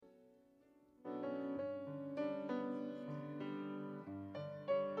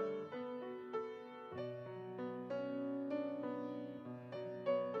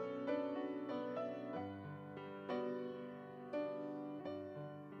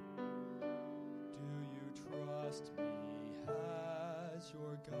trust me as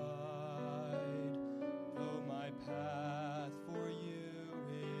your guide, though my path for you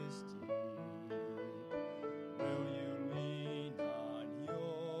is deep. Will you lean on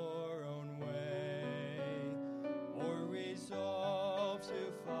your own way, or resolve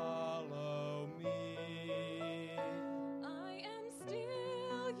to follow me? I am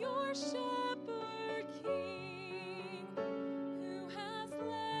still your shepherd king, who has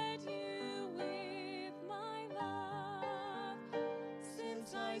led you with my love.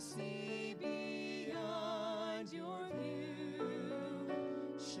 Since I see beyond your view,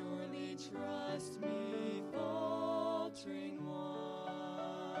 surely trust me, faltering one.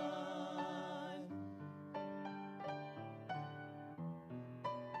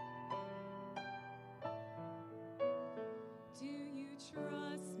 Do you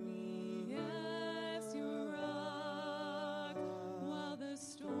trust me as your rock while the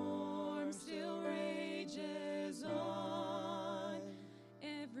storm still rages on?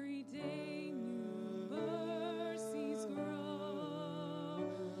 Every day new mercies grow.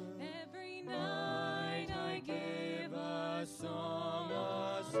 Every night I give a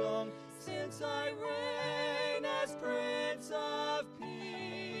song, since I reign as Prince of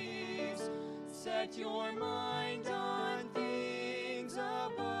Peace. Set your mind on things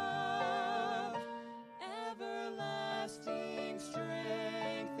above. Everlasting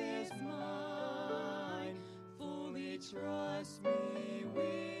strength is mine. Fully trust me,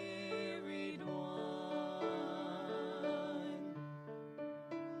 wearied one.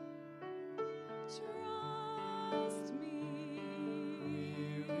 Trust me,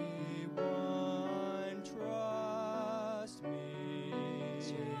 Weary one, trust me.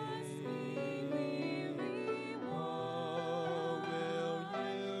 trust me, weary one. Will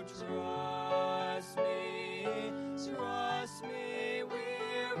you trust me? Trust me,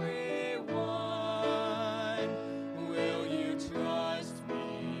 weary one. Will you trust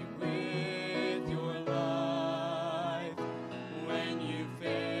me with your life when you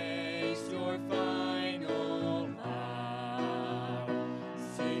face your final hour?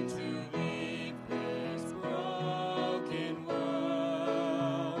 Seem to leave this broken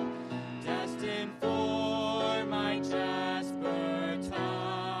world, destined for my Jasper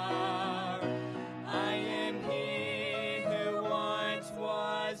tower. I am he who once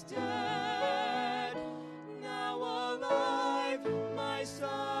was dead, now alive, my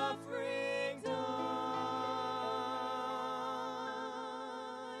suffering done.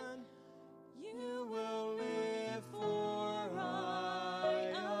 You will live, for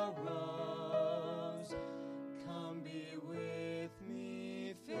I arose. Come be with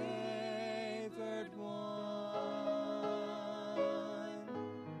me, favored one.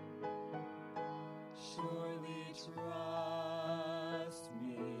 Surely trust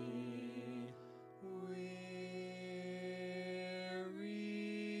me, weary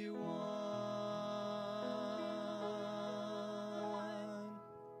one.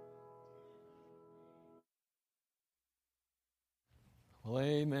 Well,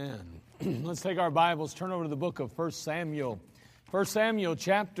 amen. Let's take our Bibles, turn over to the book of 1 Samuel. 1 Samuel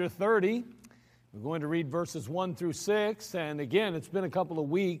chapter 30. We're going to read verses 1 through 6. And again, it's been a couple of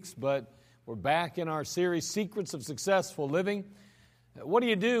weeks, but we're back in our series, Secrets of Successful Living. What do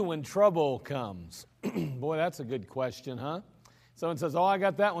you do when trouble comes? Boy, that's a good question, huh? Someone says, oh, I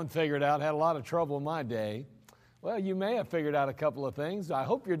got that one figured out. Had a lot of trouble in my day. Well, you may have figured out a couple of things. I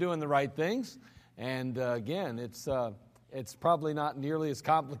hope you're doing the right things. And again, it's probably not nearly as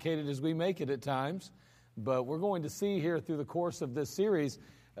complicated as we make it at times. But we're going to see here through the course of this series,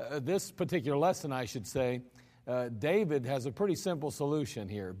 this particular lesson, I should say, David has a pretty simple solution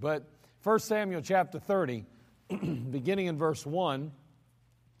here. But 1 Samuel chapter 30, beginning in verse 1.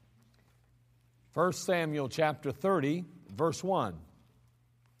 1 Samuel chapter 30, verse 1.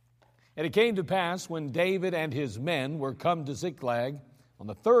 And it came to pass when David and his men were come to Ziklag on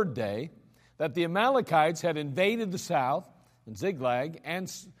the third day, that the Amalekites had invaded the south and Ziklag,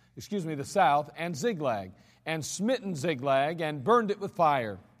 the south and Ziklag, and smitten Ziklag and burned it with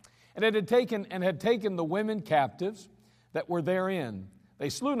fire. And had taken the women captives that were therein. They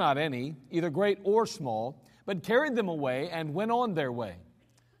slew not any, either great or small, but carried them away and went on their way.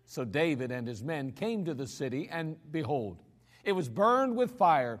 So David and his men came to the city, and behold, it was burned with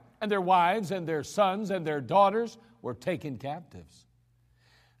fire, and their wives and their sons and their daughters were taken captives.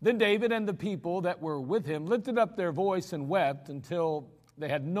 Then David and the people that were with him lifted up their voice and wept until they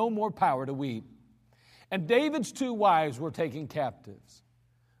had no more power to weep. And David's two wives were taken captives,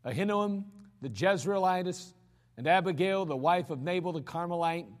 Ahinoam the Jezreelitess, and Abigail the wife of Nabal the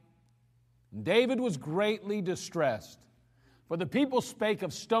Carmelite. And David was greatly distressed, for the people spake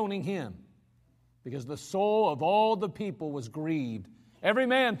of stoning him. because the soul of all the people was grieved, every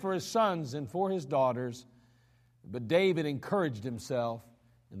man for his sons and for his daughters. But David encouraged himself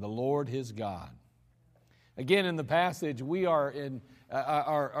in the Lord his God. Again, in the passage, we are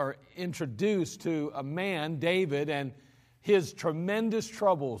introduced to a man, David, and his tremendous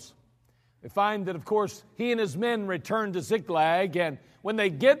troubles. We find that, of course, he and his men return to Ziklag, and when they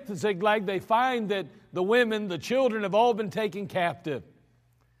get to Ziklag, they find that the women, the children have all been taken captive.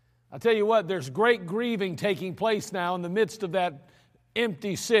 I'll tell you what, there's great grieving taking place now in the midst of that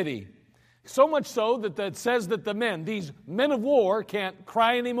empty city. So much so that it says that the men, these men of war, can't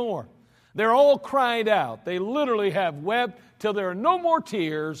cry anymore. They're all cried out. They literally have wept till there are no more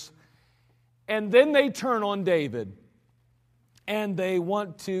tears, and then they turn on David, and they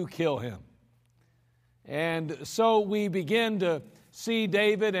want to kill him. And so we begin to see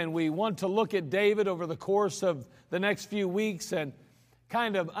David, and we want to look at David over the course of the next few weeks and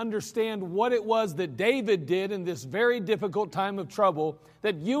kind of understand what it was that David did in this very difficult time of trouble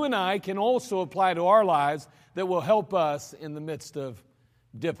that you and I can also apply to our lives that will help us in the midst of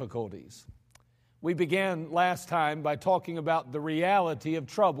difficulties. We began last time by talking about the reality of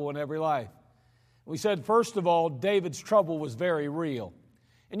trouble in every life. We said, first of all, David's trouble was very real.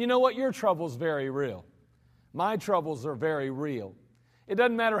 And you know what? Your trouble's very real. My troubles are very real. It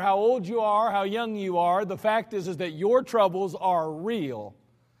doesn't matter how old you are, how young you are. The fact is that your troubles are real.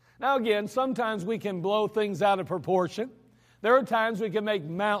 Now again, sometimes we can blow things out of proportion. There are times we can make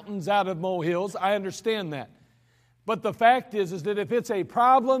mountains out of molehills. I understand that. But the fact is that if it's a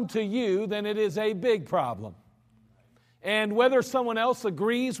problem to you, then it is a big problem. And whether someone else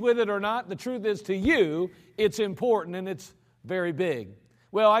agrees with it or not, the truth is to you, it's important and it's very big.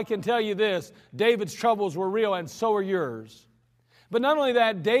 Well, I can tell you this, David's troubles were real and so are yours. But not only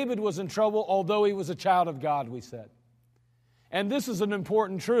that, David was in trouble although he was a child of God, we said. And this is an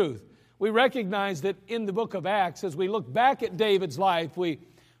important truth. We recognize that in the book of Acts, as we look back at David's life, we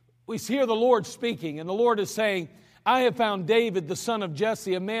hear the Lord speaking, and the Lord is saying, I have found David, the son of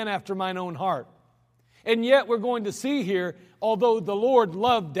Jesse, a man after mine own heart. And yet we're going to see here, although the Lord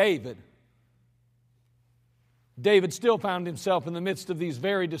loved David, David still found himself in the midst of these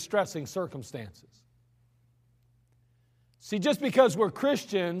very distressing circumstances. See, just because we're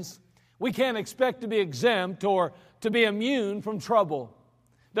Christians, we can't expect to be exempt or to be immune from trouble.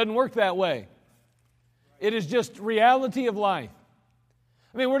 Doesn't work that way. It is just reality of life.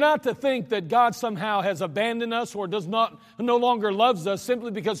 I mean, we're not to think that God somehow has abandoned us or no longer loves us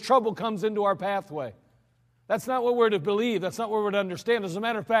simply because trouble comes into our pathway. That's not what we're to believe. That's not what we're to understand. As a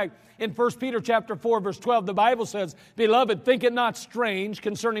matter of fact, in 1 Peter chapter 4, verse 12, the Bible says, Beloved, think it not strange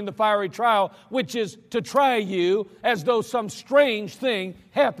concerning the fiery trial, which is to try you as though some strange thing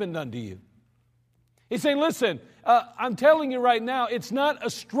happened unto you. He's saying, listen, I'm telling you right now, it's not a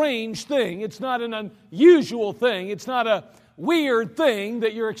strange thing. It's not an unusual thing. It's not a weird thing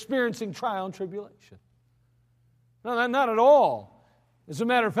that you're experiencing trial and tribulation. No, not at all. As a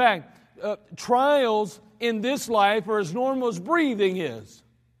matter of fact, trials in this life are as normal as breathing is.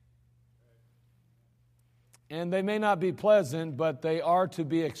 And they may not be pleasant, but they are to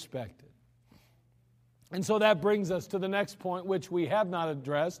be expected. And so that brings us to the next point, which we have not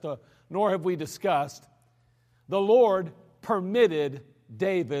addressed, nor have we discussed. The Lord permitted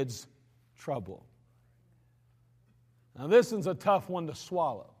David's trouble. Now this is a tough one to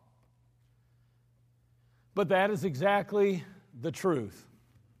swallow. But that is exactly the truth.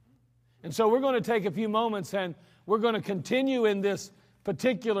 And so we're going to take a few moments and we're going to continue in this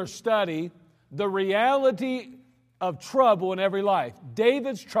particular study the reality of trouble in every life.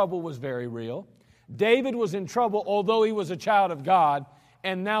 David's trouble was very real. David was in trouble although he was a child of God.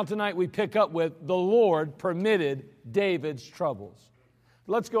 And now tonight we pick up with the Lord permitted David's troubles.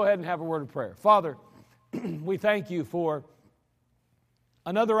 Let's go ahead and have a word of prayer. Father, we thank you for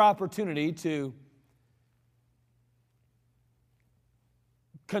another opportunity to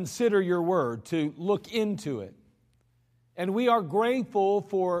consider your word, to look into it. And we are grateful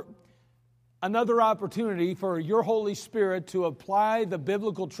for another opportunity for your Holy Spirit to apply the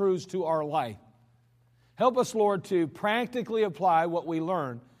biblical truths to our life. Help us, Lord, to practically apply what we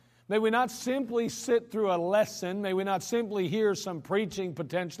learn. May we not simply sit through a lesson. May we not simply hear some preaching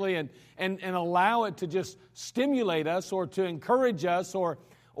potentially and allow it to just stimulate us or to encourage us or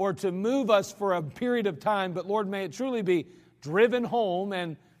to move us for a period of time. But Lord, may it truly be driven home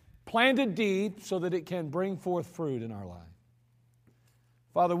and planted deep so that it can bring forth fruit in our life.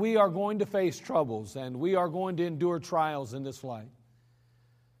 Father, we are going to face troubles and we are going to endure trials in this life.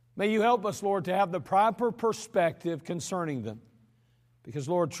 May you help us, Lord, to have the proper perspective concerning them. Because,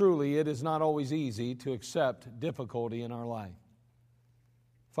 Lord, truly, it is not always easy to accept difficulty in our life.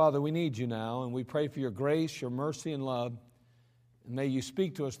 Father, we need you now, and we pray for your grace, your mercy, and love. And may you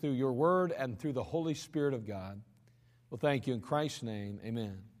speak to us through your word and through the Holy Spirit of God. Well, thank you in Christ's name.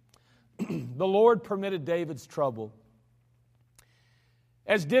 Amen. The Lord permitted David's trouble.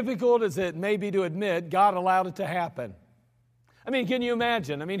 As difficult as it may be to admit, God allowed it to happen. I mean, can you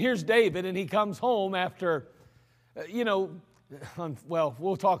imagine? I mean, here's David, and he comes home after, well,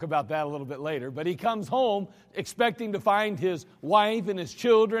 we'll talk about that a little bit later, but he comes home expecting to find his wife and his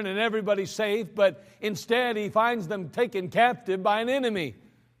children and everybody safe, but instead he finds them taken captive by an enemy.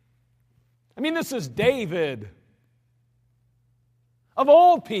 I mean, this is David. Of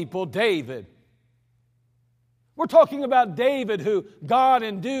all people, David. We're talking about David, who God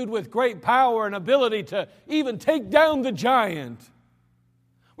endued with great power and ability to even take down the giant.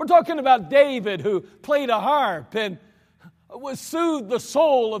 We're talking about David, who played a harp and soothed the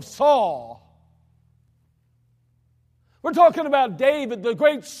soul of Saul. We're talking about David, the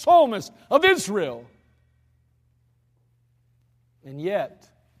great psalmist of Israel. And yet,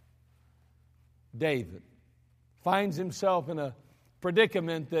 David finds himself in a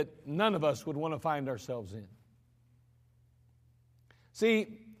predicament that none of us would want to find ourselves in. See,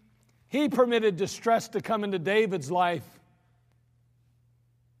 he permitted distress to come into David's life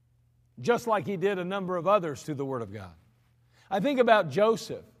just like he did a number of others through the Word of God. I think about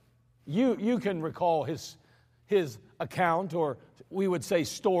Joseph. You can recall his account, or we would say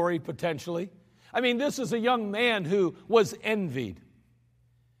story potentially. I mean, this is a young man who was envied,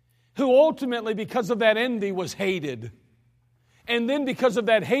 who ultimately, because of that envy, was hated. And then because of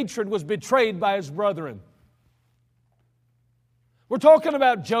that hatred was betrayed by his brethren. We're talking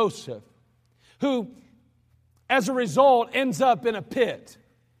about Joseph, who, as a result, ends up in a pit.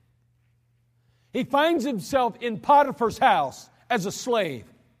 He finds himself in Potiphar's house as a slave.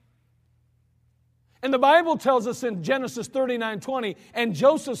 And the Bible tells us in Genesis 39:20, and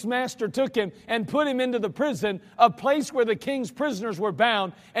Joseph's master took him and put him into the prison, a place where the king's prisoners were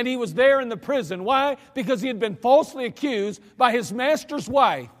bound, and he was there in the prison. Why? Because he had been falsely accused by his master's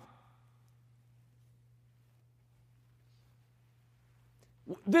wife.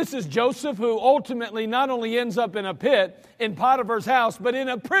 This is Joseph, who ultimately not only ends up in a pit in Potiphar's house, but in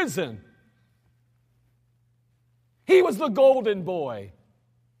a prison. He was the golden boy.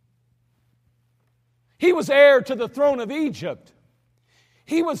 He was heir to the throne of Egypt.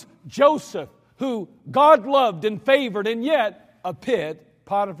 He was Joseph, who God loved and favored, and yet a pit,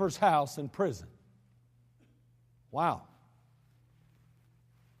 Potiphar's house, and prison. Wow.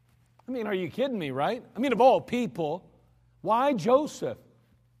 I mean, are you kidding me, right? I mean, of all people, why Joseph?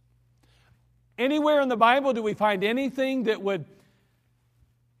 Anywhere in the Bible do we find anything that would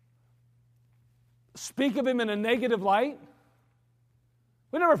speak of him in a negative light?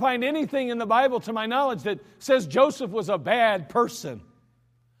 We never find anything in the Bible, to my knowledge, that says Joseph was a bad person,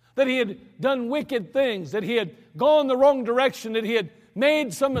 that he had done wicked things, that he had gone the wrong direction, that he had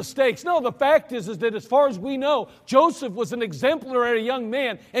made some mistakes. No, the fact is that as far as we know, Joseph was an exemplary young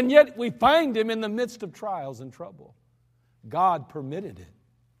man, and yet we find him in the midst of trials and trouble. God permitted it.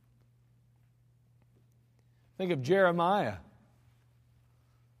 Think of Jeremiah.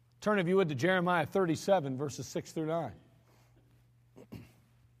 Turn, if you would, to Jeremiah 37, verses 6 through 9.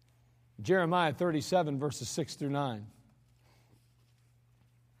 Jeremiah 37, verses 6 through 9.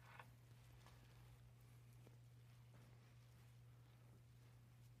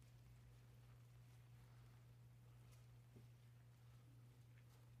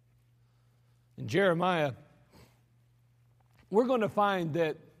 In Jeremiah, we're going to find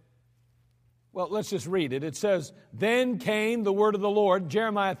that, well, let's just read it. It says, then came the word of the Lord,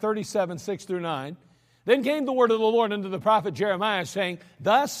 Jeremiah 37, 6 through 9. Then came the word of the Lord unto the prophet Jeremiah, saying,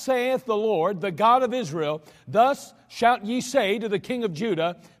 thus saith the Lord, the God of Israel, thus shalt ye say to the king of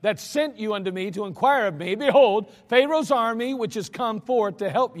Judah, that sent you unto me to inquire of me, behold, Pharaoh's army, which is come forth to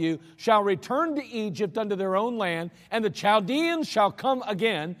help you, shall return to Egypt unto their own land, and the Chaldeans shall come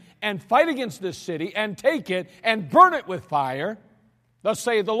again, and fight against this city, and take it, and burn it with fire. Thus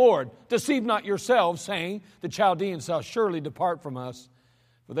saith the Lord, deceive not yourselves, saying, the Chaldeans shall surely depart from us,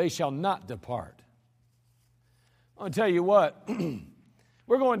 for they shall not depart. I'll tell you what,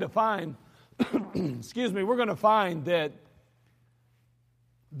 we're going to find, we're going to find that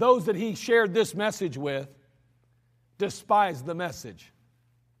those that he shared this message with despised the message.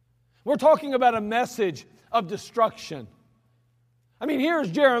 We're talking about a message of destruction. I mean, here's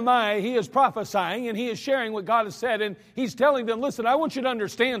Jeremiah, he is prophesying and he is sharing what God has said, and he's telling them, listen, I want you to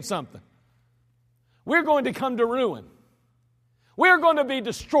understand something. We're going to come to ruin. We're going to be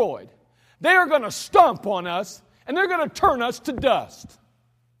destroyed. They're going to stomp on us, and they're going to turn us to dust.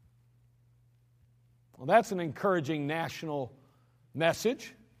 Well, that's an encouraging national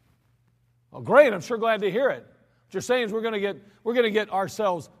message. Well, great, I'm sure glad to hear it. What you're saying is we're going to get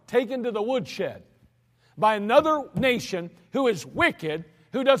ourselves taken to the woodshed by another nation who is wicked,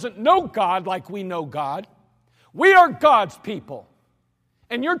 who doesn't know God like we know God. We are God's people.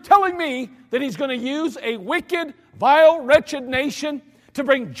 And you're telling me that He's going to use a wicked, vile, wretched nation to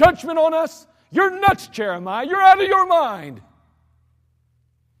bring judgment on us? You're nuts, Jeremiah. You're out of your mind.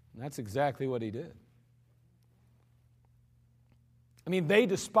 And that's exactly what he did. I mean, they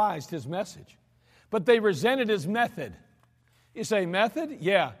despised his message, but they resented his method. You say, method?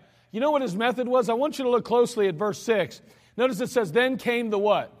 Yeah. You know what his method was? I want you to look closely at verse 6. Notice it says, then came the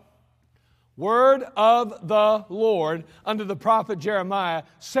what? Word of the Lord unto the prophet Jeremiah,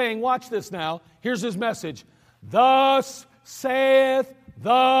 saying, watch this now, here's his message. Thus saith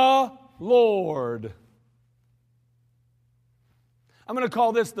the Lord. I'm going to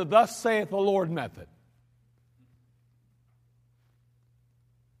call this the thus saith the Lord method.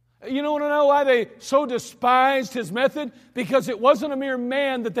 You want to know why they so despised his method? Because it wasn't a mere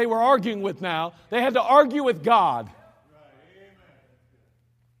man that they were arguing with now. They had to argue with God.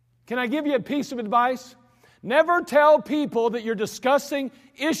 Can I give you a piece of advice? Never tell people that you're discussing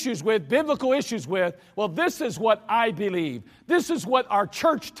issues with, biblical issues with, well, this is what I believe. This is what our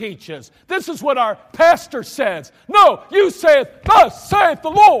church teaches. This is what our pastor says. No, you say it, thus saith the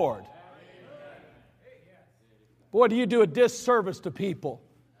Lord. Boy, do you do a disservice to people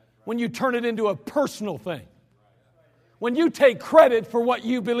when you turn it into a personal thing. When you take credit for what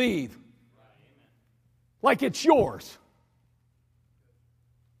you believe, like it's yours.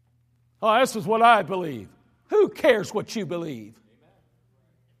 Oh, this is what I believe. Who cares what you believe?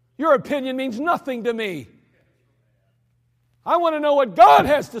 Your opinion means nothing to me. I want to know what God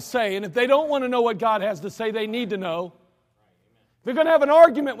has to say, and if they don't want to know what God has to say, they need to know. If you're going to have an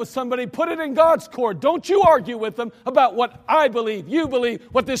argument with somebody, put it in God's court. Don't you argue with them about what I believe, you believe,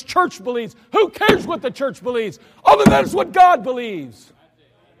 what this church believes. Who cares what the church believes? Other than it's what God believes.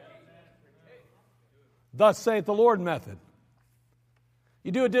 Thus saith the Lord method.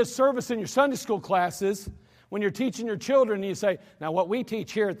 You do a disservice in your Sunday school classes when you're teaching your children and you say, now what we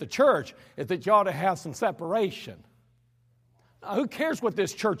teach here at the church is that you ought to have some separation. Now, who cares what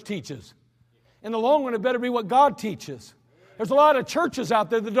this church teaches? In the long run, it better be what God teaches. There's a lot of churches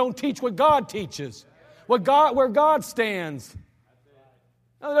out there that don't teach what God teaches, where God stands.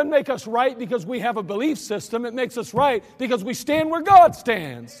 Now, it doesn't make us right because we have a belief system. It makes us right because we stand where God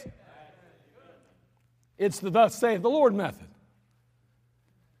stands. It's the thus saith the Lord method.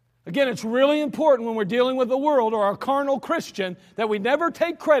 Again, it's really important when we're dealing with the world or a carnal Christian that we never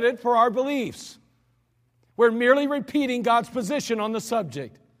take credit for our beliefs. We're merely repeating God's position on the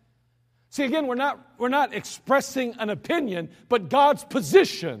subject. See, again, we're not expressing an opinion, but God's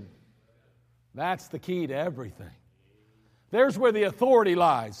position. That's the key to everything. There's where the authority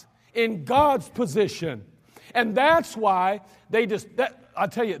lies, in God's position. And that's why I'll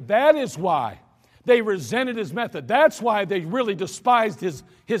tell you, that is why they resented his method. That's why they really despised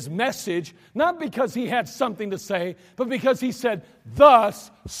his message, not because he had something to say, but because he said,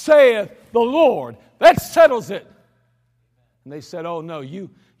 thus saith the Lord. That settles it. And they said, oh no, you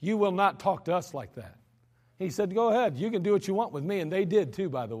will not talk to us like that. He said, go ahead, you can do what you want with me. And they did too,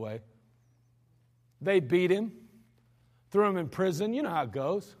 by the way. They beat him, threw him in prison. You know how it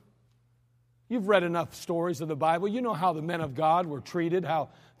goes. You've read enough stories of the Bible. You know how the men of God were treated, how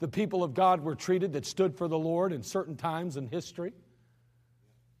the people of God were treated that stood for the Lord in certain times in history.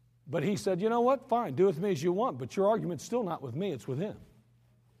 But he said, you know what? Fine, do with me as you want, but your argument's still not with me, it's with him.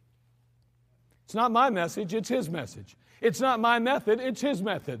 It's not my message, it's his message. It's not my method, it's his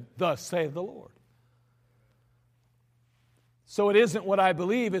method. Thus saith the Lord. So it isn't what I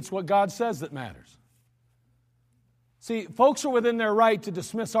believe, it's what God says that matters. See, folks are within their right to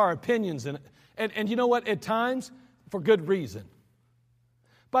dismiss our opinions, and you know what? At times, for good reason.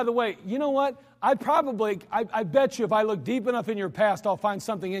 By the way, you know what? I bet you if I look deep enough in your past, I'll find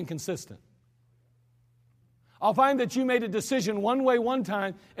something inconsistent. I'll find that you made a decision one way one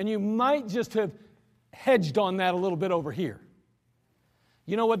time, and you might just have hedged on that a little bit over here.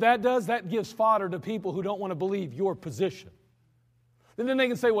 You know what that does? That gives fodder to people who don't want to believe your position. And then they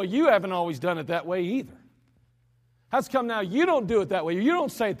can say, well, you haven't always done it that way either. How's come now you don't do it that way? You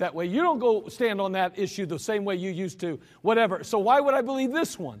don't say it that way. You don't go stand on that issue the same way you used to, whatever. So why would I believe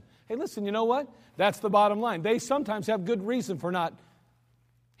this one? Hey, listen, you know what? That's the bottom line. They sometimes have good reason for not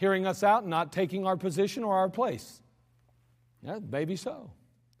hearing us out and not taking our position or our place. Yeah, maybe so.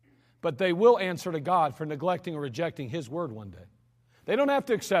 But they will answer to God for neglecting or rejecting His word one day. They don't have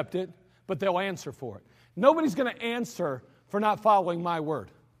to accept it, but they'll answer for it. Nobody's going to answer for not following my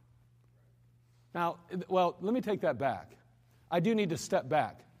word. Now, well, let me take that back. I do need to step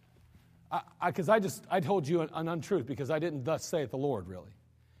back. Because I told you an untruth because I didn't thus saith the Lord, really.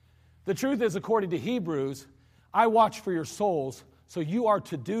 The truth is, according to Hebrews, I watch for your souls, so you are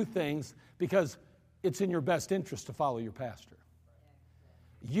to do things because it's in your best interest to follow your pastor.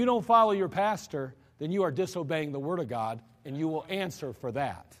 You don't follow your pastor, then you are disobeying the Word of God, and you will answer for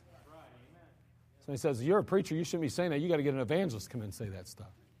that. So he says, you're a preacher, you shouldn't be saying that. You got to get an evangelist to come in and say that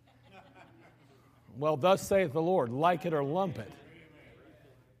stuff. Well, thus saith the Lord, like it or lump it.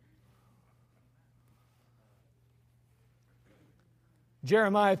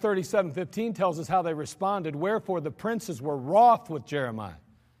 Jeremiah 37:15 tells us how they responded. Wherefore the princes were wroth with Jeremiah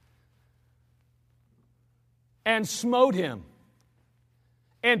and smote him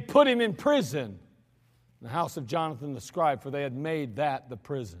and put him in prison in the house of Jonathan the scribe, for they had made that the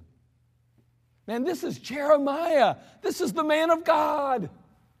prison. Man, this is Jeremiah. This is the man of God.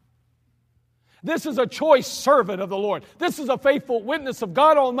 This is a choice servant of the Lord. This is a faithful witness of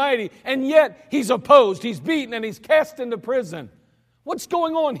God Almighty, and yet he's opposed, he's beaten, and he's cast into prison. What's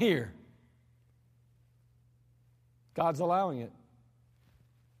going on here? God's allowing it.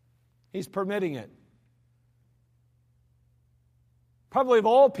 He's permitting it. Probably of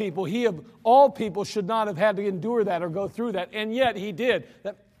all people should not have had to endure that or go through that, and yet he did.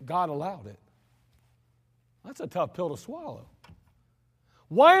 That God allowed it. That's a tough pill to swallow.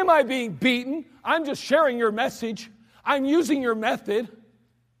 Why am I being beaten? I'm just sharing your message. I'm using your method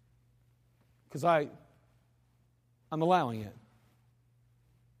because I'm allowing it.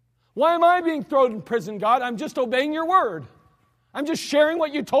 Why am I being thrown in prison, God? I'm just obeying your word. I'm just sharing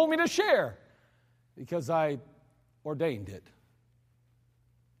what you told me to share because I ordained it.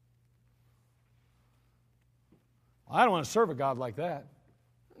 I don't want to serve a God like that.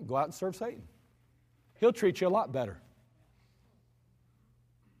 Go out and serve Satan. He'll treat you a lot better.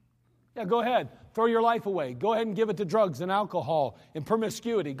 Yeah, go ahead. Throw your life away. Go ahead and give it to drugs and alcohol and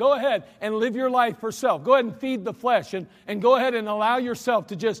promiscuity. Go ahead and live your life for self. Go ahead and feed the flesh and go ahead and allow yourself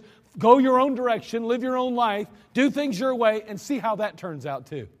to just go your own direction, live your own life, do things your way, and see how that turns out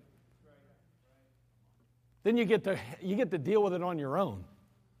too. Then you get to deal with it on your own.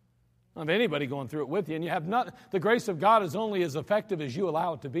 Not anybody going through it with you, and you have not. The grace of God is only as effective as you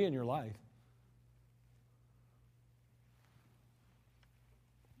allow it to be in your life.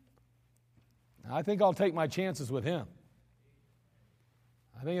 I think I'll take my chances with him.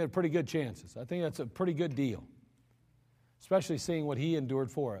 I think they're pretty good chances. I think that's a pretty good deal, especially seeing what he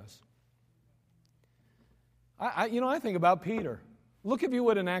endured for us. I think about Peter. Look, if you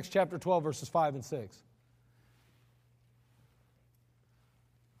would, in Acts chapter 12, verses 5 and 6.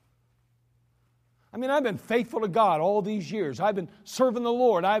 I mean, I've been faithful to God all these years. I've been serving the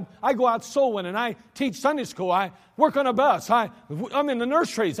Lord. I go out soul winning. I teach Sunday school. I work on a bus. I'm in the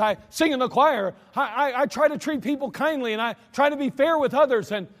nurseries. I sing in the choir. I try to treat people kindly, and I try to be fair with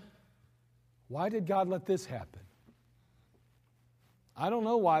others. And why did God let this happen? I don't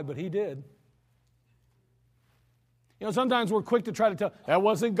know why, but he did. You know, sometimes we're quick to try to tell, that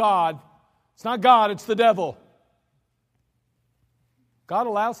wasn't God. It's not God, it's the devil. God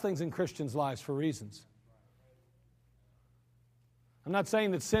allows things in Christians' lives for reasons. I'm not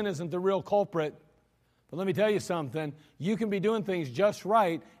saying that sin isn't the real culprit, but let me tell you something. You can be doing things just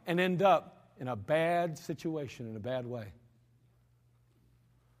right and end up in a bad situation, in a bad way.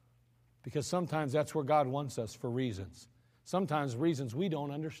 Because sometimes that's where God wants us for reasons. Sometimes reasons we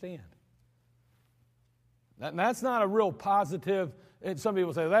don't understand. That's not a real positive, and some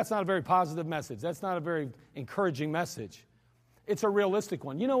people say, that's not a very positive message. That's not a very encouraging message. It's a realistic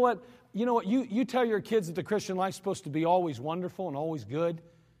one. You know what? You tell your kids that the Christian life's supposed to be always wonderful and always good.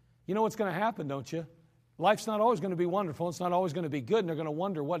 You know what's going to happen, don't you? Life's not always going to be wonderful. It's not always going to be good, and they're going to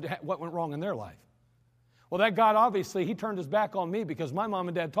wonder what went wrong in their life. Well, that God, obviously, he turned his back on me because my mom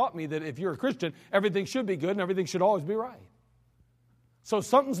and dad taught me that if you're a Christian, everything should be good and everything should always be right. So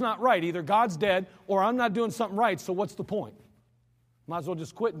something's not right. Either God's dead or I'm not doing something right, so what's the point? Might as well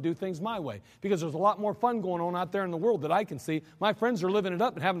just quit and do things my way. Because there's a lot more fun going on out there in the world that I can see. My friends are living it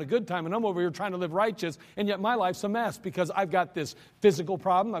up and having a good time, and I'm over here trying to live righteous, and yet my life's a mess because I've got this physical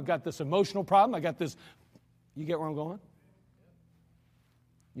problem, I've got this emotional problem, I got this... You get where I'm going?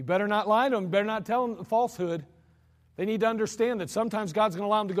 You better not lie to them, you better not tell them the falsehood. They need to understand that sometimes God's going to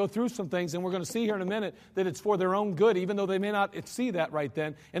allow them to go through some things, and we're going to see here in a minute that it's for their own good, even though they may not see that right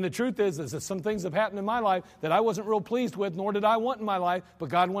then. And the truth is that some things have happened in my life that I wasn't real pleased with, nor did I want in my life, but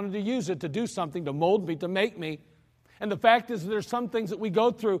God wanted to use it to do something, to mold me, to make me. And the fact is there's some things that we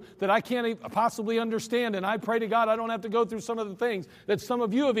go through that I can't possibly understand, and I pray to God I don't have to go through some of the things that some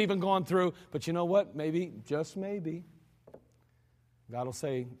of you have even gone through. But you know what? Maybe, just maybe, God will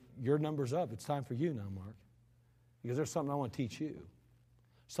say, your number's up. It's time for you now, Mark. Because there's something I want to teach you.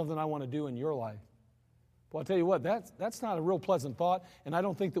 something I want to do in your life. Well, I'll tell you what, that's not a real pleasant thought, and I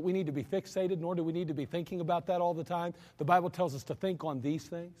don't think that we need to be fixated, nor do we need to be thinking about that all the time. The Bible tells us to think on these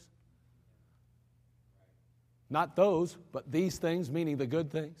things. Not those, but these things, meaning the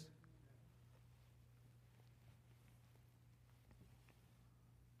good things.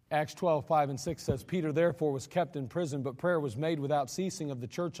 Acts 12:5 and 6 says, Peter therefore was kept in prison, but prayer was made without ceasing of the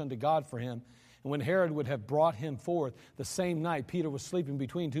church unto God for him. And when Herod would have brought him forth, the same night Peter was sleeping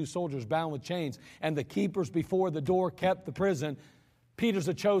between two soldiers bound with chains, and the keepers before the door kept the prison. Peter's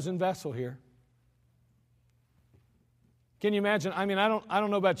a chosen vessel here. Can you imagine? I mean, I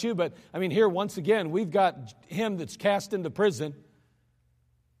don't know about you, but I mean, here once again, we've got him that's cast into prison,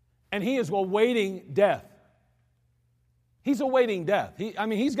 and he is awaiting death. He's awaiting death.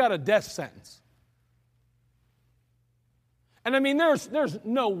 He's got a death sentence. And I mean, there's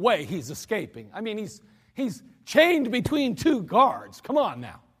no way he's escaping. I mean, he's chained between two guards. Come on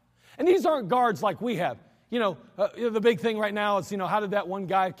now. And these aren't guards like we have. The big thing right now is, how did that one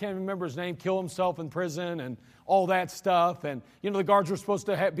guy, I can't remember his name, kill himself in prison and all that stuff. And, the guards were supposed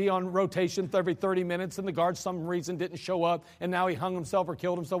to be on rotation every 30 minutes, and the guard, some reason, didn't show up, and now he hung himself or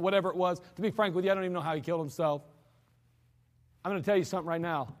killed himself, whatever it was. To be frank with you, I don't even know how he killed himself. I'm going to tell you something right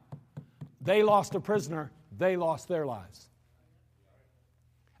now. They lost a prisoner. They lost their lives.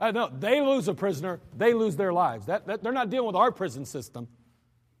 No, they lose a prisoner. They lose their lives. They're not dealing with our prison system.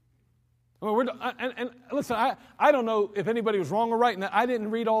 I mean, listen, I don't know if anybody was wrong or right in that. I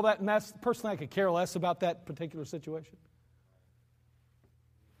didn't read all that mess. Personally, I could care less about that particular situation.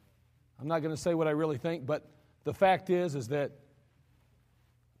 I'm not going to say what I really think, but the fact is that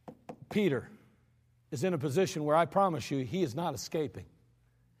Peter is in a position where I promise you he is not escaping,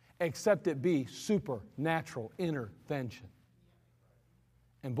 except it be supernatural intervention.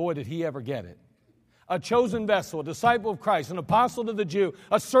 And boy, did he ever get it. A chosen vessel, a disciple of Christ, an apostle to the Jew,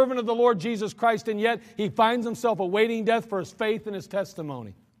 a servant of the Lord Jesus Christ, and yet he finds himself awaiting death for his faith and his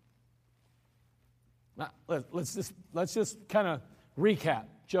testimony. Now, let's just kind of recap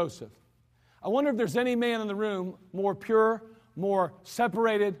Joseph. I wonder if there's any man in the room more pure, more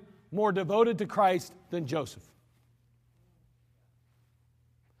separated, more devoted to Christ than Joseph.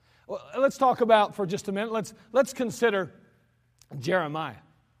 Well, let's talk about, for just a minute, let's consider Jeremiah.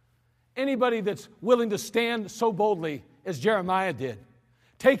 Anybody that's willing to stand so boldly as Jeremiah did,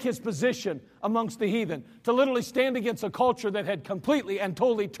 take his position amongst the heathen, to literally stand against a culture that had completely and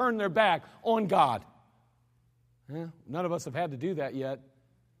totally turned their back on God. None of us have had to do that yet.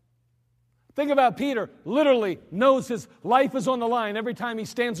 Think about Peter, literally knows his life is on the line every time he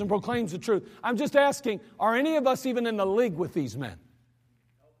stands and proclaims the truth. I'm just asking, are any of us even in the league with these men?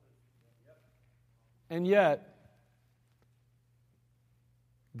 And yet,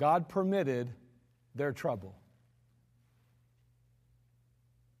 God permitted their trouble.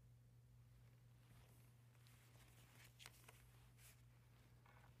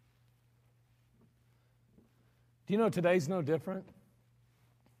 Do you know today's no different?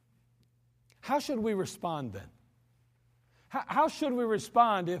 How should we respond then? How should we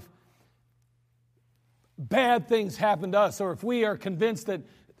respond if bad things happen to us, or if we are convinced that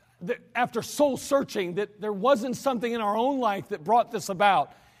after soul searching that there wasn't something in our own life that brought this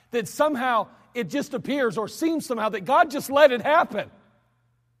about, that somehow it just appears or seems somehow that God just let it happen?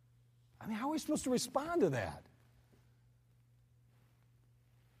 I mean, how are we supposed to respond to that?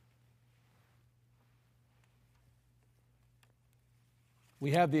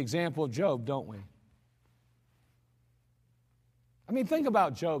 We have the example of Job, don't we? I mean, think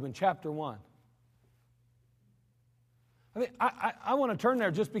about Job in chapter 1. I mean, I want to turn there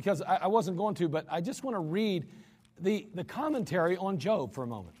just because I wasn't going to, but I just want to read the commentary on Job for a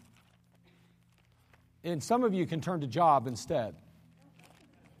moment. And some of you can turn to Job instead,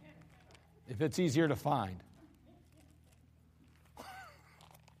 if it's easier to find.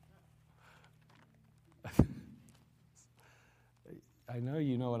 I know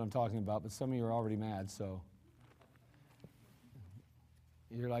you know what I'm talking about, but some of you are already mad, so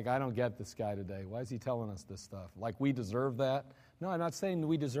you're like, I don't get this guy today. Why is he telling us this stuff? Like we deserve that? No, I'm not saying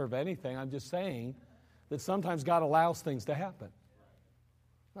we deserve anything. I'm just saying that sometimes God allows things to happen.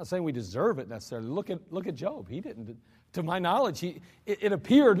 I'm not saying we deserve it necessarily. Look at Job. He didn't. To my knowledge, it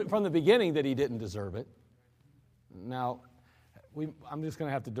appeared from the beginning that he didn't deserve it. Now, I'm just going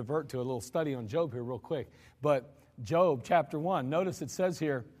to have to divert to a little study on Job here real quick. But Job chapter 1, notice it says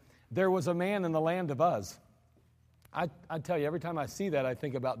here, there was a man in the land of Uz. I tell you, every time I see that, I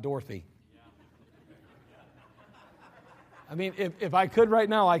think about Dorothy. I mean, if I could right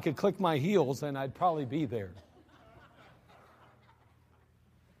now, I could click my heels and I'd probably be there.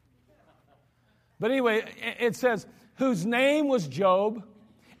 But anyway, it says, whose name was Job.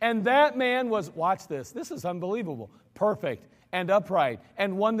 And that man was, watch this is unbelievable, perfect and upright,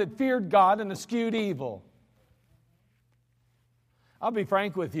 and one that feared God and eschewed evil. I'll be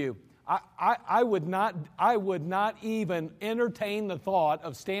frank with you. I would not even entertain the thought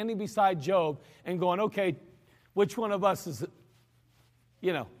of standing beside Job and going, okay, which one of us is,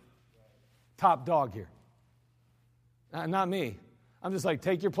 top dog here? Not me. I'm just like,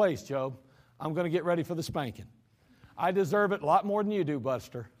 take your place, Job. I'm going to get ready for the spanking. I deserve it a lot more than you do,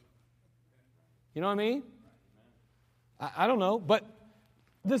 Buster. You know what I mean? I don't know, but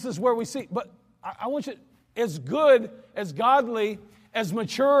this is where we see. But I want you, as good, as godly, as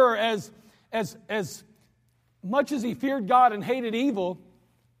mature, as much as he feared God and hated evil,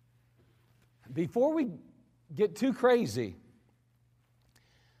 before we get too crazy,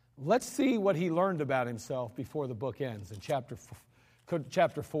 let's see what he learned about himself before the book ends in chapter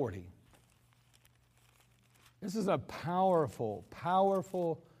 40. This is a powerful,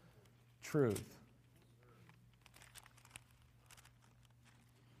 powerful truth.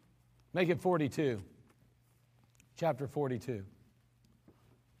 Make it 42. Chapter 42.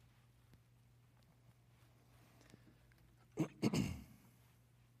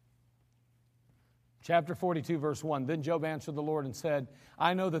 Chapter 42, verse 1. Then Job answered the Lord and said,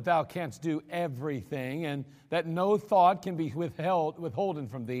 I know that thou canst do everything, and that no thought can be withholden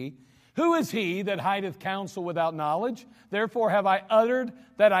from thee. Who is he that hideth counsel without knowledge? Therefore have I uttered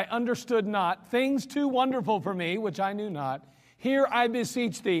that I understood not, things too wonderful for me, which I knew not. Hear, I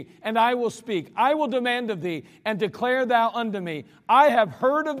beseech thee, and I will speak. I will demand of thee, and declare thou unto me. I have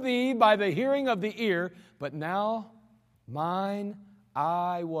heard of thee by the hearing of the ear, but now mine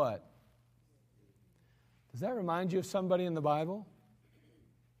eye what? Does that remind you of somebody in the Bible?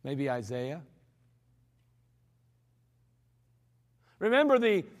 Maybe Isaiah? Remember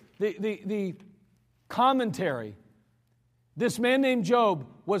the commentary. This man named Job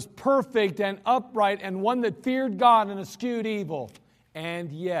was perfect and upright and one that feared God and eschewed evil.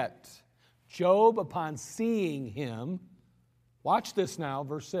 And yet, Job, upon seeing him, watch this now,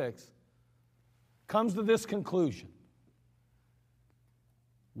 verse 6, comes to this conclusion.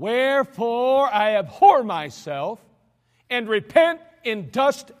 Wherefore I abhor myself and repent in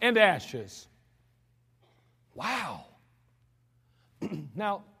dust and ashes. Wow.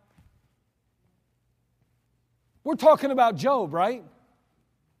 Now, we're talking about Job, right?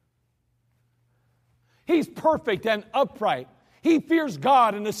 He's perfect and upright. He fears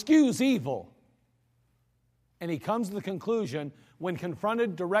God and eschews evil. And he comes to the conclusion when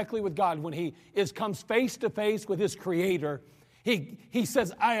confronted directly with God, when he comes face to face with his Creator, he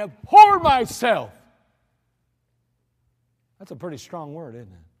says, I abhor myself. That's a pretty strong word,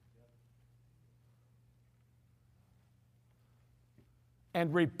 isn't it?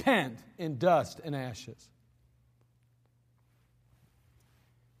 And repent in dust and ashes.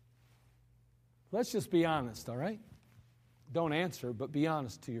 Let's just be honest, all right? Don't answer, but be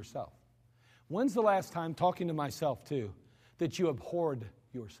honest to yourself. When's the last time, talking to myself too, that you abhorred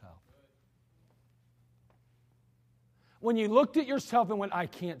yourself? When you looked at yourself and went, I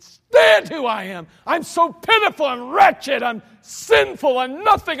can't stand who I am. I'm so pitiful, I'm wretched, I'm sinful, I'm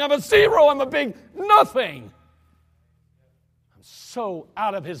nothing, I'm a zero, I'm a big nothing. I'm so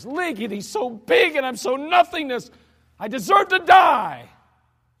out of his league, and he's so big, and I'm so nothingness. I deserve to die.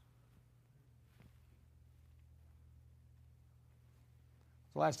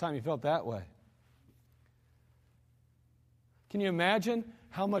 The last time you felt that way. Can you imagine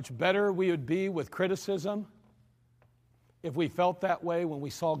how much better we would be with criticism if we felt that way when we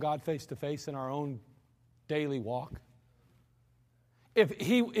saw God face to face in our own daily walk?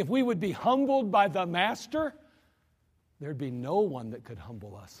 If we would be humbled by the Master, there'd be no one that could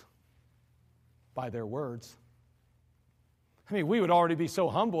humble us by their words. I mean, we would already be so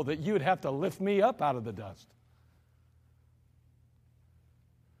humble that you would have to lift me up out of the dust.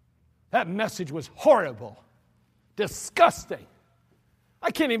 That message was horrible, disgusting.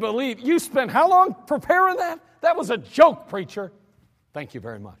 I can't even believe you spent how long preparing that? That was a joke, preacher. Thank you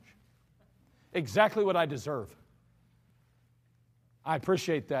very much. Exactly what I deserve. I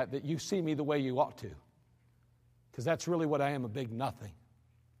appreciate that you see me the way you ought to. Because that's really what I am, a big nothing.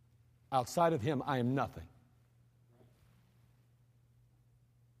 Outside of Him, I am nothing.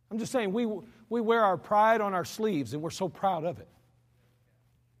 I'm just saying, we wear our pride on our sleeves, and we're so proud of it.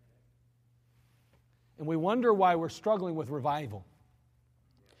 And we wonder why we're struggling with revival.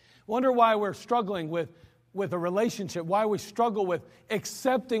 Wonder why we're struggling with a relationship, why we struggle with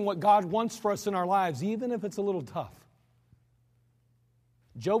accepting what God wants for us in our lives, even if it's a little tough.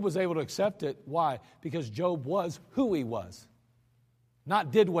 Job was able to accept it. Why? Because Job was who he was,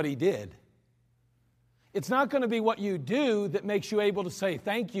 not did what he did. It's not going to be what you do that makes you able to say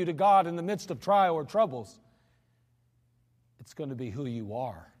thank you to God in the midst of trial or troubles. It's going to be who you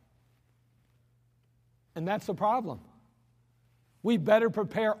are. And that's the problem. We better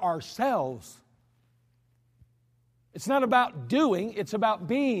prepare ourselves. It's not about doing, it's about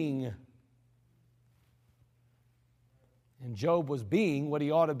being. And Job was being what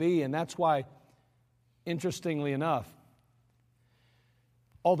he ought to be, and that's why, interestingly enough,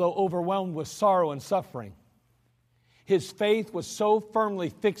 although overwhelmed with sorrow and suffering, his faith was so firmly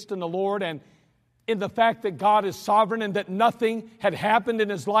fixed in the Lord and in the fact that God is sovereign and that nothing had happened in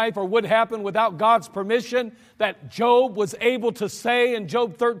his life or would happen without God's permission, that Job was able to say in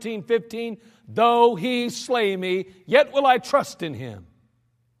Job 13:15, though he slay me, yet will I trust in him.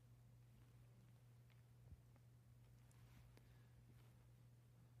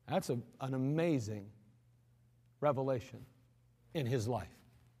 That's an amazing revelation in his life.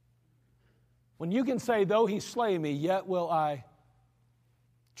 When you can say, though he slay me, yet will I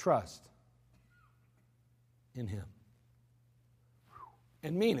trust in him.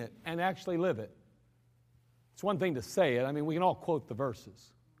 And mean it and actually live it. It's one thing to say it. I mean, we can all quote the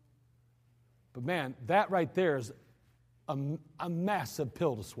verses. But man, that right there is a massive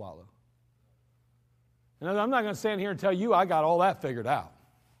pill to swallow. And I'm not going to stand here and tell you I got all that figured out.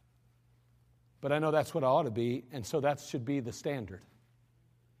 But I know that's what I ought to be, and so that should be the standard.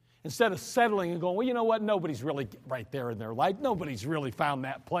 Instead of settling and going, well, you know what, nobody's really right there in their life. Nobody's really found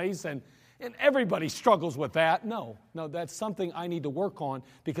that place, and everybody struggles with that. No, that's something I need to work on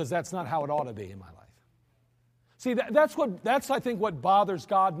because that's not how it ought to be in my life. See, that's I think what bothers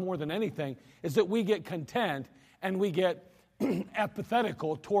God more than anything is that we get content and we get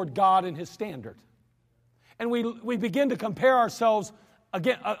apathetical toward God and His standard. And we begin to compare ourselves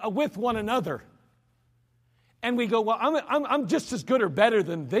again with one another. And we go, well, I'm just as good or better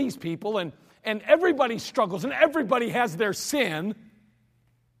than these people, and everybody struggles, and everybody has their sin.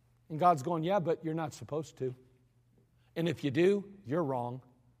 And God's going, yeah, but you're not supposed to. And if you do, you're wrong.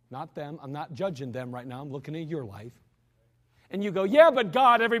 Not them. I'm not judging them right now. I'm looking at your life. And you go, yeah, but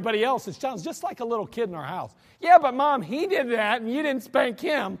God, everybody else is challenged. Just like a little kid in our house. Yeah, but Mom, he did that, and you didn't spank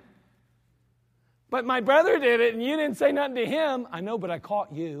him. But my brother did it, and you didn't say nothing to him. I know, but I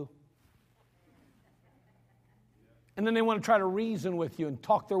caught you. And then they want to try to reason with you and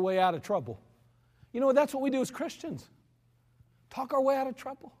talk their way out of trouble. You know, that's what we do as Christians. Talk our way out of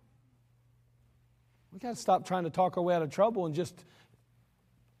trouble. We got to stop trying to talk our way out of trouble and just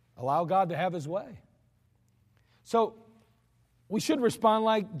allow God to have His way. So, we should respond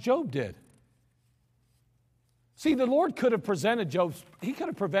like Job did. See, the Lord could have He could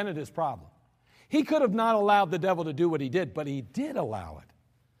have prevented his problem. He could have not allowed the devil to do what he did, but He did allow it.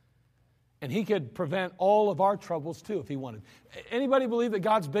 And He could prevent all of our troubles too if He wanted. Anybody believe that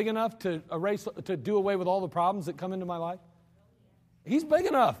God's big enough to do away with all the problems that come into my life? He's big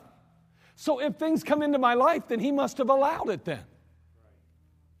enough. So if things come into my life, then He must have allowed it then.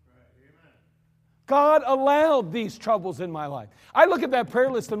 God allowed these troubles in my life. I look at that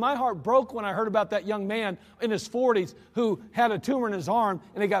prayer list and my heart broke when I heard about that young man in his 40s who had a tumor in his arm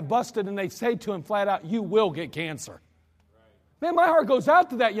and he got busted and they say to him flat out, you will get cancer. Man, my heart goes out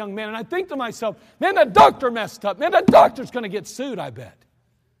to that young man, and I think to myself, man, the doctor messed up. Man, the doctor's going to get sued, I bet.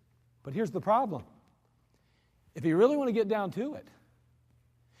 But here's the problem. If you really want to get down to it,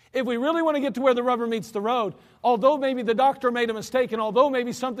 if we really want to get to where the rubber meets the road, although maybe the doctor made a mistake and although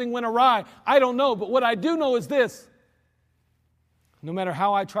maybe something went awry, I don't know. But what I do know is this. No matter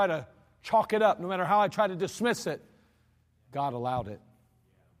how I try to chalk it up, no matter how I try to dismiss it, God allowed it.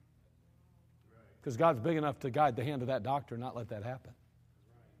 Because God's big enough to guide the hand of that doctor and not let that happen.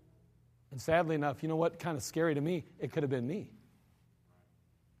 And sadly enough, you know what? Kind of scary to me, it could have been me.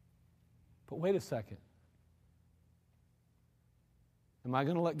 But wait a second. Am I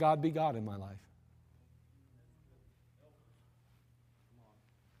going to let God be God in my life?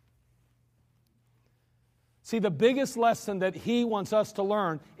 See, the biggest lesson that He wants us to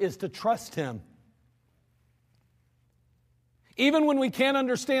learn is to trust Him. Even when we can't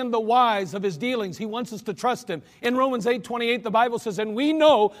understand the whys of His dealings, He wants us to trust Him. In Romans 8:28, the Bible says, and we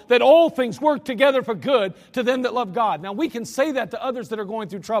know that all things work together for good to them that love God. Now, we can say that to others that are going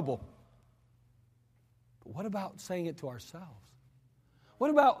through trouble. But what about saying it to ourselves? What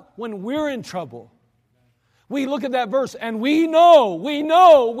about when we're in trouble? We look at that verse and we know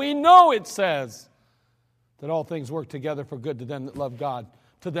it says that all things work together for good to them that love God,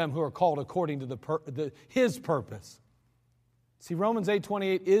 to them who are called according to His purpose. See, Romans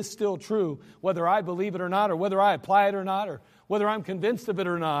 8:28 is still true, whether I believe it or not, or whether I apply it or not, or whether I'm convinced of it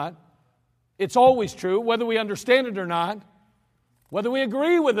or not. It's always true, whether we understand it or not, whether we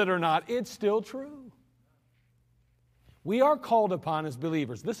agree with it or not, it's still true. We are called upon as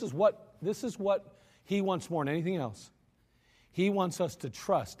believers. This is what He wants more than anything else. He wants us to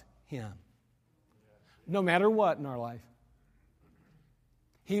trust Him. No matter what in our life.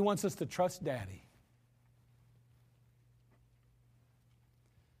 He wants us to trust Daddy.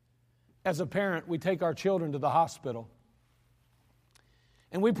 As a parent, we take our children to the hospital.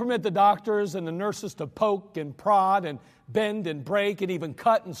 And we permit the doctors and the nurses to poke and prod and bend and break and even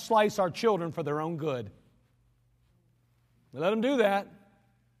cut and slice our children for their own good. We let them do that.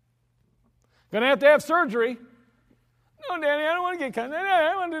 Going to have surgery. No, Daddy, I don't want to get cut. No, I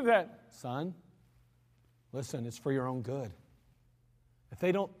don't want to do that. Son, listen, it's for your own good. If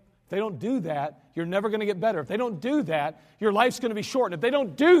they don't do that, you're never going to get better. If they don't do that, your life's going to be shortened. If they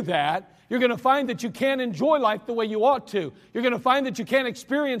don't do that, you're going to find that you can't enjoy life the way you ought to. You're going to find that you can't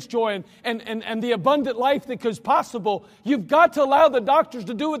experience joy and the abundant life that is possible. You've got to allow the doctors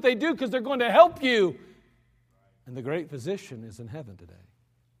to do what they do because they're going to help you. And the great physician is in heaven today.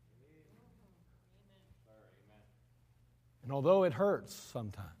 And although it hurts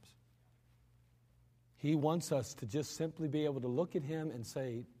sometimes, He wants us to just simply be able to look at Him and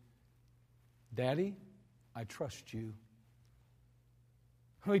say, Daddy, I trust you.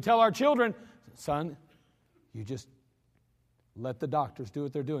 We tell our children, son, you just let the doctors do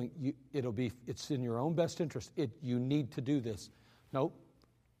what they're doing. It's in your own best interest. You need to do this. Nope.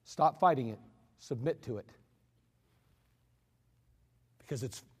 Stop fighting it. Submit to it. Because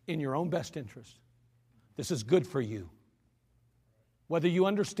it's in your own best interest. This is good for you. Whether you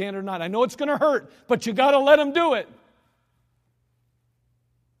understand or not. I know it's going to hurt, but you got to let them do it.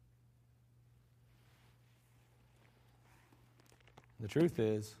 The truth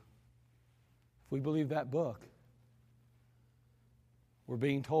is, if we believe that book, we're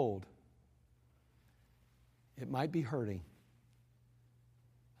being told it might be hurting.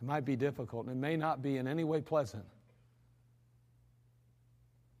 It might be difficult, and it may not be in any way pleasant.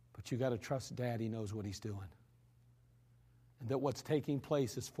 But you got to trust Daddy knows what He's doing. And that what's taking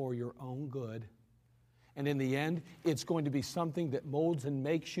place is for your own good. And in the end, it's going to be something that molds and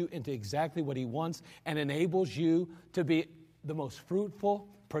makes you into exactly what He wants and enables you to be the most fruitful,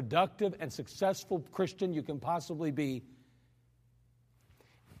 productive, and successful Christian you can possibly be.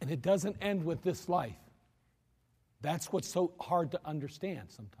 And it doesn't end with this life. That's what's so hard to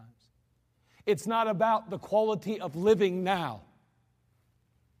understand sometimes. It's not about the quality of living now.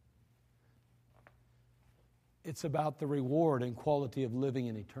 It's about the reward and quality of living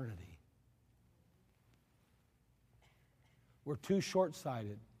in eternity. We're too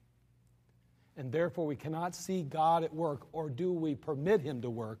short-sighted. And therefore we cannot see God at work, or do we permit Him to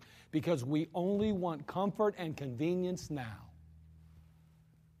work, because we only want comfort and convenience now.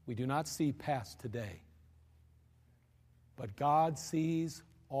 We do not see past today. But God sees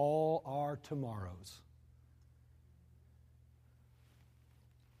all our tomorrows.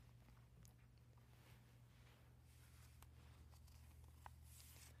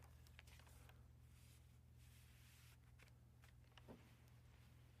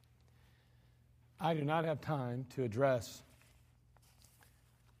 I do not have time to address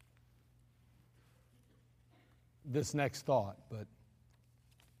this next thought, but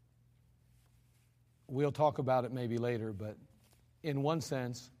we'll talk about it maybe later. But in one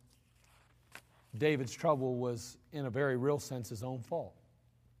sense, David's trouble was, in a very real sense, his own fault.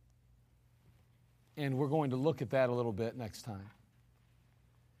 And we're going to look at that a little bit next time.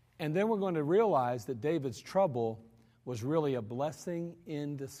 And then we're going to realize that David's trouble was really a blessing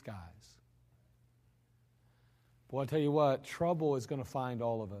in disguise. Well, I'll tell you what, trouble is going to find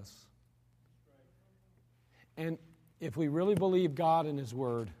all of us. And if we really believe God and His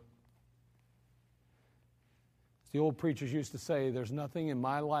Word, as the old preachers used to say, there's nothing in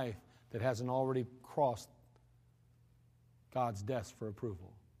my life that hasn't already crossed God's desk for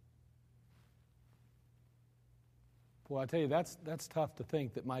approval. Well, I tell you, that's tough to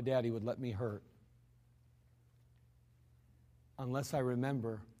think that my daddy would let me hurt. Unless I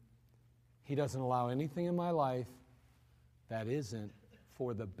remember He doesn't allow anything in my life that isn't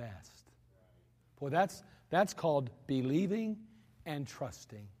for the best. Boy, that's called believing and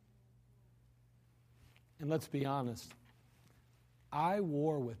trusting. And let's be honest, I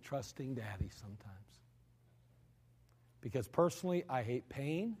war with trusting Daddy sometimes. Because personally, I hate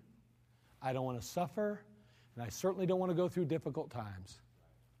pain, I don't want to suffer, and I certainly don't want to go through difficult times.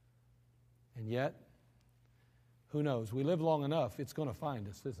 And yet, who knows? We live long enough, it's going to find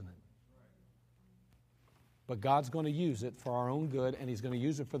us, isn't it? But God's going to use it for our own good, and He's going to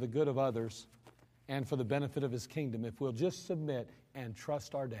use it for the good of others and for the benefit of His kingdom if we'll just submit and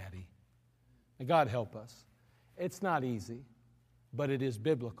trust our Daddy. And God help us. It's not easy, but it is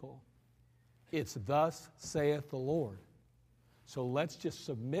biblical. It's thus saith the Lord. So let's just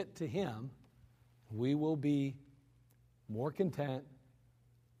submit to Him. We will be more content,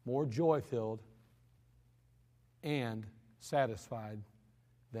 more joy-filled, and satisfied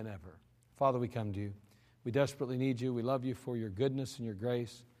than ever. Father, we come to You. We desperately need You. We love You for Your goodness and Your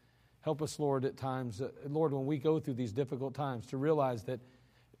grace. Help us, Lord, at times, Lord, when we go through these difficult times, to realize that,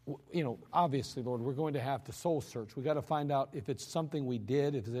 obviously, Lord, we're going to have to soul search. We've got to find out if it's something we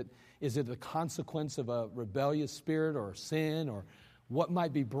did, is it a consequence of a rebellious spirit or sin, or what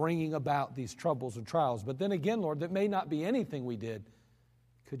might be bringing about these troubles and trials. But then again, Lord, that may not be anything we did.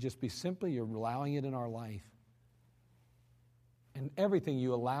 It could just be simply You're allowing it in our life. And everything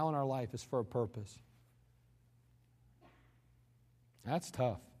You allow in our life is for a purpose. That's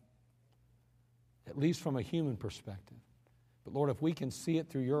tough, at least from a human perspective. But Lord, if we can see it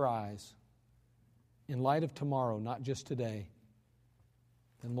through Your eyes, in light of tomorrow, not just today,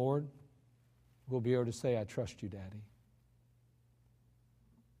 then Lord, we'll be able to say, I trust You, Daddy.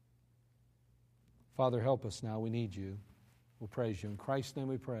 Father, help us now. We need You. We'll praise You. In Christ's name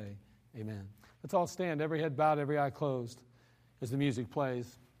we pray. Amen. Let's all stand, every head bowed, every eye closed, as the music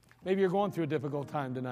plays. Maybe you're going through a difficult time tonight.